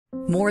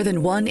More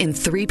than 1 in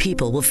 3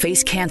 people will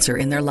face cancer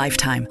in their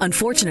lifetime.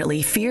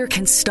 Unfortunately, fear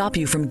can stop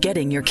you from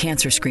getting your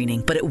cancer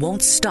screening, but it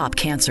won't stop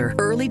cancer.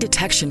 Early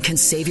detection can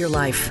save your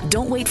life.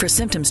 Don't wait for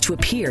symptoms to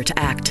appear to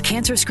act.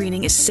 Cancer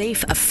screening is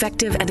safe,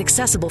 effective, and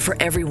accessible for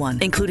everyone,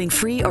 including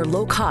free or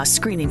low-cost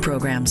screening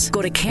programs.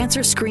 Go to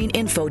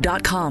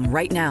cancerscreeninfo.com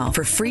right now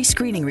for free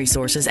screening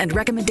resources and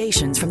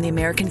recommendations from the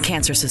American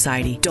Cancer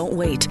Society. Don't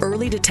wait.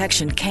 Early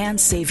detection can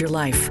save your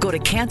life. Go to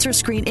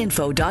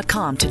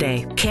cancerscreeninfo.com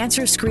today.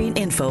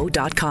 Cancerscreeninfo.com.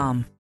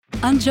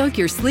 Unjunk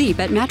your sleep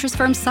at Mattress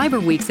Firm's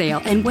Cyber Week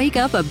sale and wake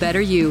up a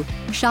better you.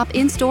 Shop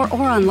in-store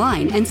or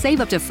online and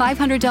save up to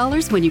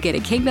 $500 when you get a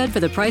king bed for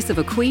the price of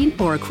a queen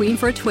or a queen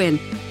for a twin.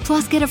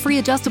 Plus, get a free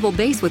adjustable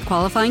base with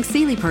qualifying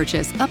Sealy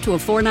purchase up to a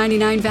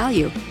 $499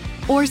 value.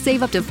 Or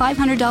save up to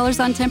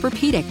 $500 on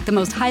Tempur-Pedic, the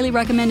most highly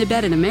recommended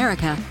bed in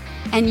America.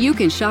 And you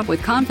can shop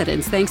with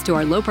confidence thanks to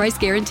our low price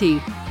guarantee.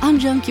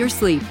 Unjunk your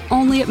sleep,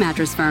 only at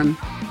Mattress Firm.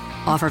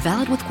 Offer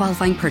valid with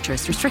qualifying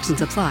purchase.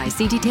 Restrictions apply.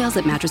 See details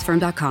at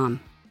mattressfirm.com.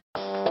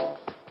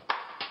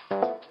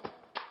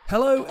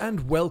 Hello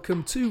and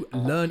welcome to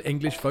Learn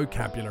English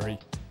Vocabulary.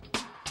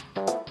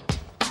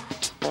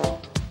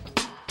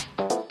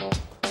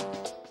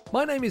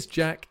 My name is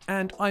Jack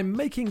and I'm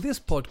making this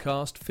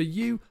podcast for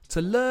you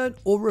to learn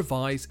or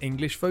revise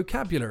English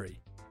vocabulary.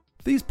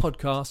 These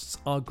podcasts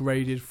are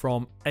graded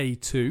from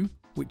A2,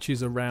 which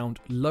is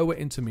around lower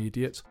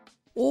intermediate,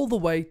 all the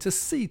way to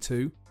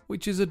C2,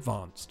 which is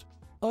advanced.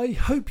 I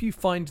hope you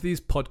find these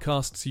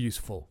podcasts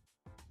useful.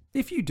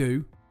 If you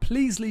do,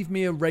 please leave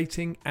me a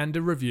rating and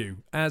a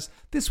review, as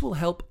this will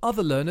help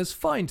other learners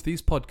find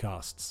these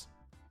podcasts.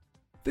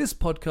 This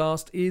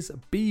podcast is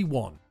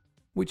B1,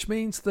 which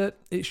means that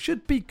it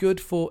should be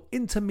good for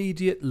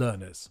intermediate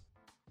learners.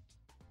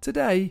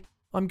 Today,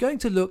 I'm going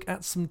to look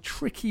at some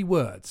tricky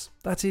words,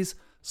 that is,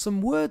 some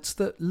words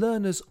that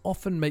learners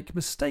often make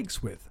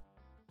mistakes with.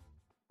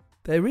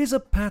 There is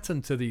a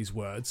pattern to these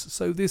words,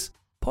 so this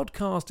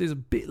podcast is a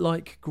bit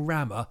like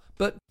grammar,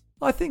 but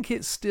I think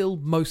it's still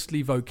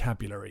mostly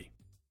vocabulary.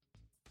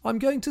 I'm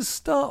going to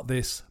start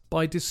this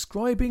by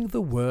describing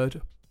the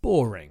word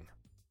boring.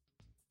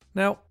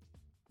 Now,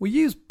 we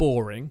use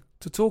boring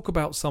to talk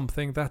about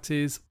something that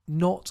is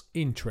not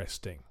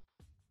interesting.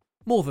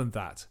 More than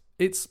that,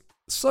 it's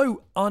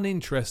so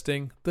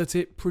uninteresting that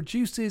it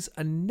produces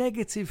a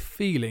negative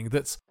feeling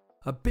that's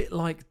a bit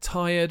like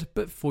tired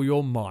but for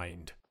your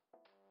mind.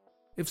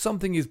 If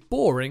something is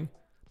boring,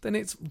 then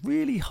it's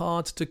really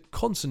hard to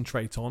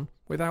concentrate on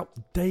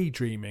without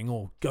daydreaming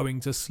or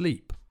going to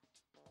sleep.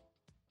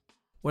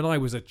 When I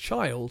was a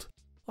child,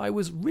 I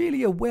was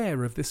really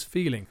aware of this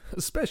feeling,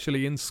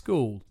 especially in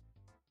school.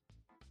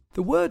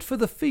 The word for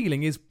the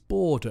feeling is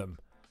boredom,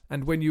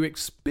 and when you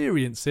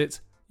experience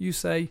it, you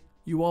say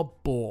you are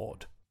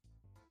bored.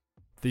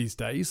 These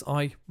days,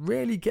 I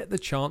rarely get the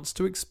chance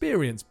to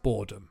experience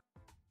boredom.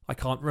 I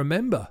can't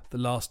remember the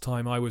last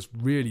time I was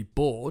really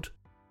bored.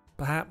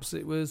 Perhaps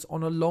it was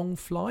on a long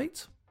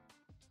flight?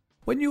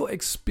 When you're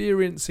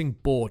experiencing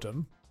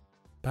boredom,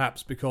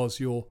 perhaps because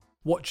you're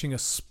watching a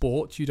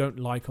sport you don't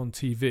like on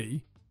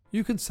TV,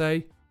 you can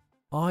say,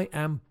 I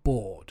am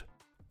bored.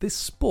 This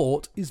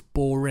sport is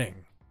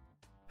boring.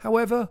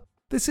 However,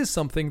 this is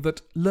something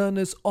that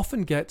learners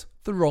often get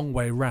the wrong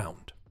way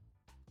round.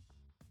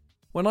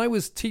 When I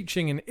was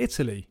teaching in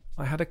Italy,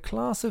 I had a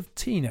class of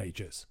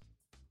teenagers.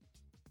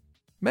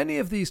 Many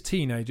of these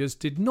teenagers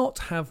did not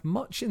have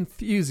much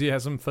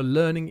enthusiasm for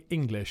learning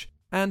English,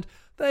 and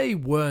they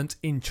weren't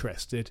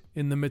interested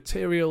in the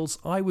materials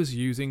I was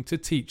using to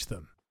teach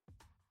them.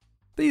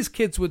 These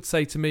kids would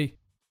say to me,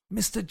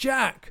 "Mr.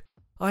 Jack,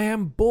 I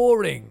am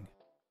boring."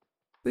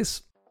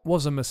 This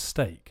was a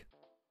mistake.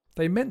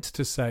 They meant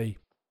to say,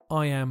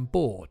 "I am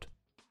bored,"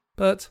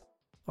 but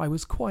I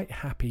was quite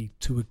happy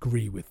to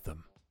agree with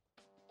them.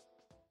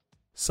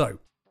 So,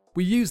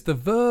 we use the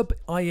verb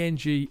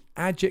ing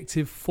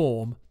adjective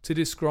form to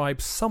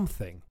describe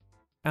something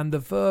and the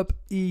verb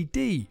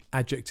ed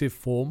adjective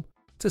form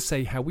to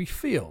say how we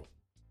feel.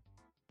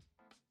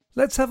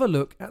 Let's have a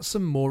look at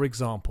some more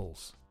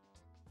examples.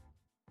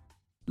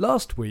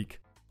 Last week,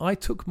 I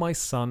took my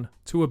son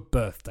to a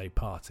birthday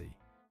party.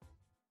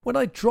 When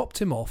I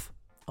dropped him off,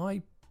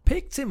 I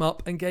picked him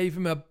up and gave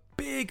him a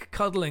big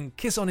cuddle and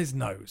kiss on his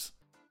nose.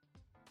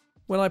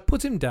 When I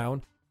put him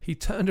down, he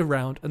turned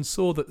around and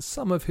saw that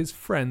some of his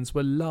friends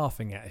were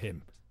laughing at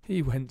him.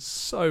 He went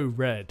so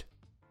red.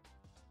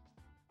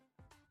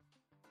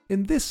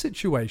 In this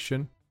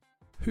situation,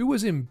 who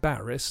was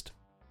embarrassed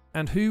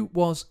and who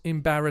was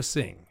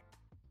embarrassing?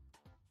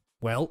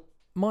 Well,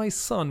 my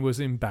son was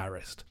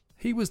embarrassed.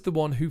 He was the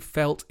one who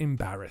felt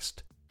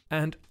embarrassed,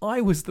 and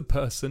I was the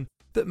person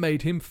that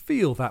made him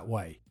feel that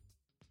way.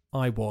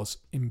 I was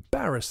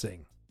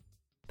embarrassing.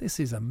 This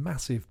is a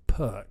massive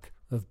perk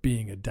of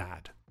being a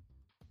dad.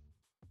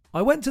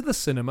 I went to the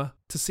cinema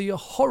to see a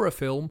horror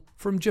film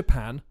from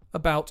Japan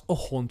about a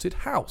haunted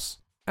house.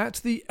 At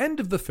the end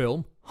of the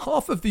film,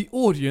 half of the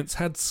audience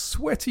had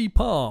sweaty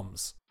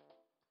palms.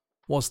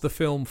 Was the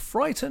film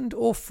frightened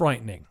or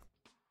frightening?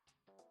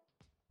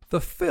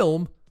 The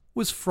film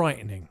was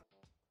frightening.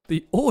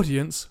 the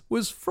audience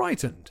was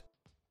frightened.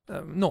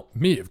 Not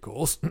me, of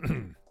course.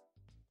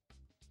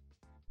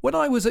 When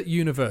I was at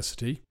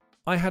university,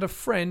 I had a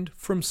friend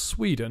from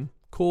Sweden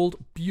called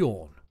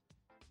Bjorn.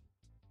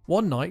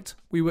 One night,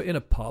 we were in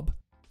a pub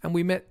and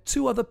we met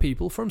two other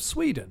people from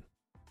Sweden.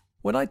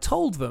 When I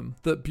told them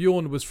that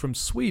Bjorn was from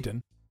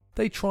Sweden,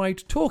 they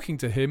tried talking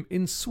to him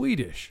in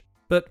Swedish,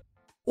 but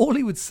all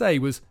he would say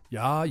was,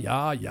 ja,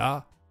 ja,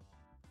 ja.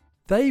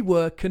 They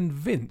were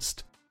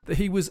convinced that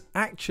he was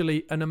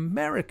actually an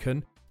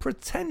American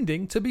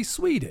pretending to be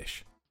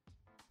Swedish.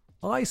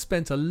 I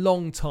spent a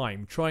long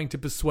time trying to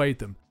persuade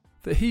them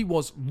that he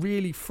was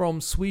really from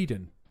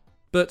Sweden,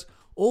 but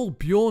all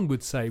Bjorn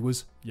would say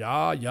was,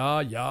 ja, ja,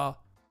 ja.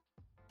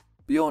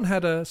 Bjorn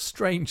had a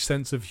strange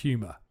sense of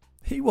humour.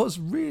 He was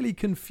really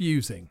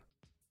confusing.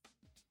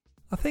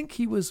 I think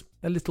he was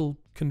a little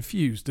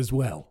confused as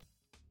well.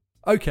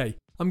 Okay,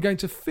 I'm going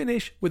to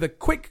finish with a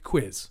quick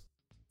quiz.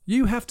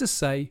 You have to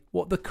say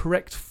what the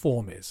correct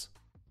form is.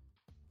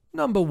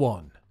 Number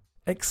 1.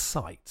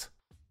 Excite.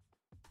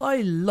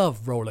 I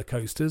love roller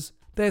coasters.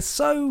 They're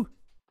so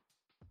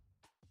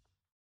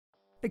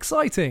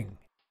exciting.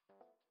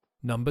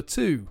 Number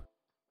 2.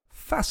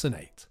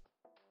 Fascinate.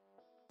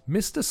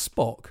 Mr.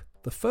 Spock,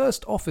 the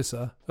first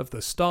officer of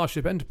the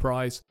Starship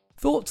Enterprise,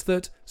 thought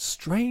that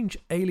strange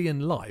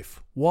alien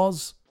life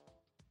was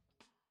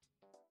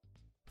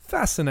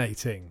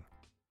fascinating.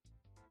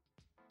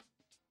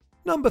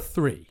 Number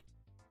 3.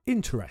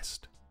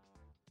 Interest.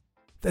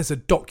 There's a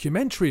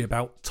documentary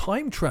about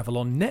time travel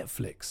on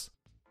Netflix.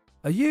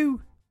 Are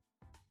you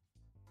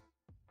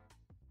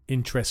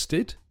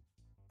interested?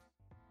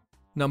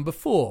 Number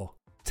 4.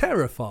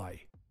 Terrify.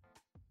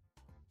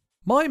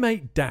 My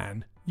mate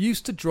Dan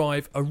used to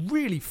drive a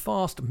really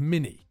fast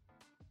Mini.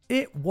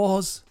 It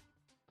was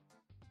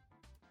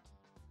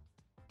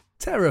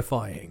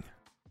terrifying.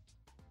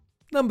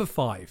 Number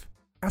 5.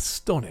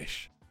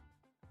 Astonish.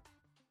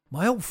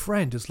 My old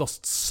friend has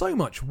lost so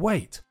much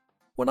weight.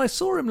 When I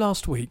saw him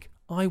last week,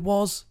 I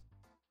was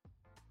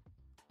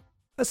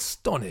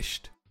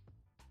astonished.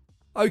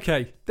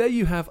 Okay, there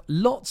you have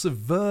lots of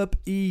verb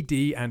ed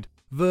and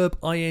verb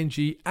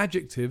ing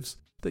adjectives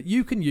that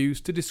you can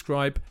use to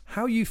describe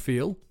how you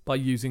feel by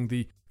using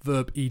the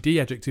verb ed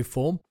adjective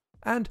form,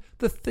 and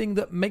the thing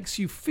that makes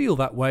you feel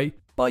that way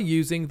by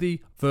using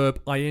the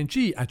verb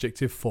ing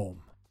adjective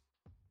form.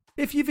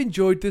 If you've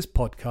enjoyed this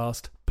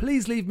podcast,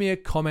 please leave me a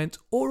comment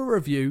or a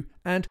review,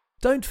 and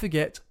don't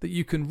forget that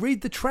you can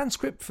read the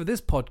transcript for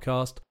this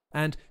podcast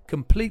and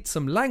complete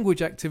some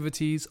language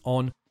activities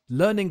on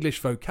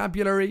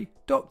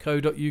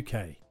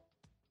learnenglishvocabulary.co.uk.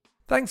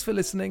 Thanks for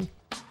listening.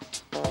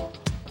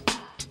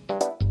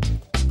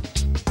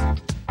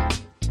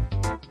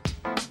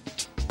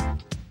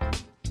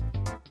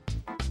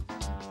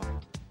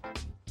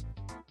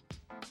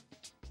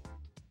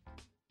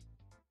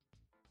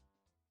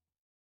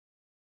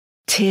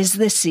 Tis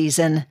the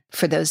season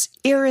for those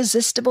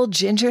irresistible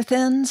ginger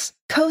thins,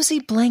 cozy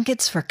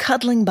blankets for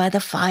cuddling by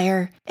the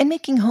fire, and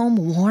making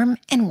home warm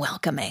and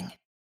welcoming.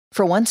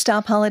 For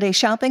one-stop holiday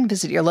shopping,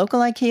 visit your local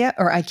IKEA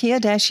or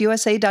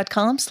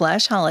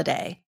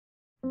ikea-usa.com/holiday.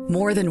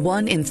 More than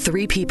 1 in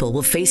 3 people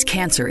will face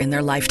cancer in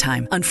their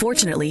lifetime.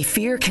 Unfortunately,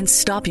 fear can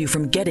stop you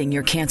from getting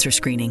your cancer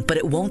screening, but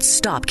it won't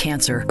stop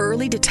cancer.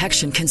 Early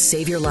detection can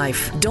save your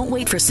life. Don't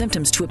wait for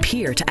symptoms to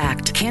appear to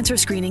act. Cancer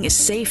screening is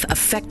safe,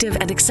 effective,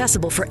 and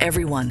accessible for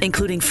everyone,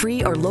 including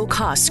free or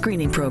low-cost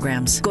screening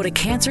programs. Go to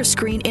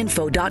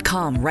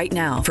cancerscreeninfo.com right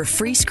now for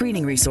free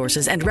screening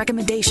resources and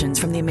recommendations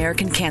from the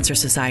American Cancer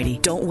Society.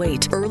 Don't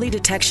wait. Early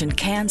detection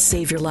can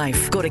save your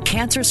life. Go to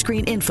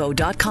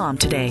cancerscreeninfo.com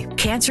today.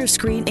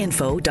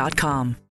 cancerscreeninfo.com.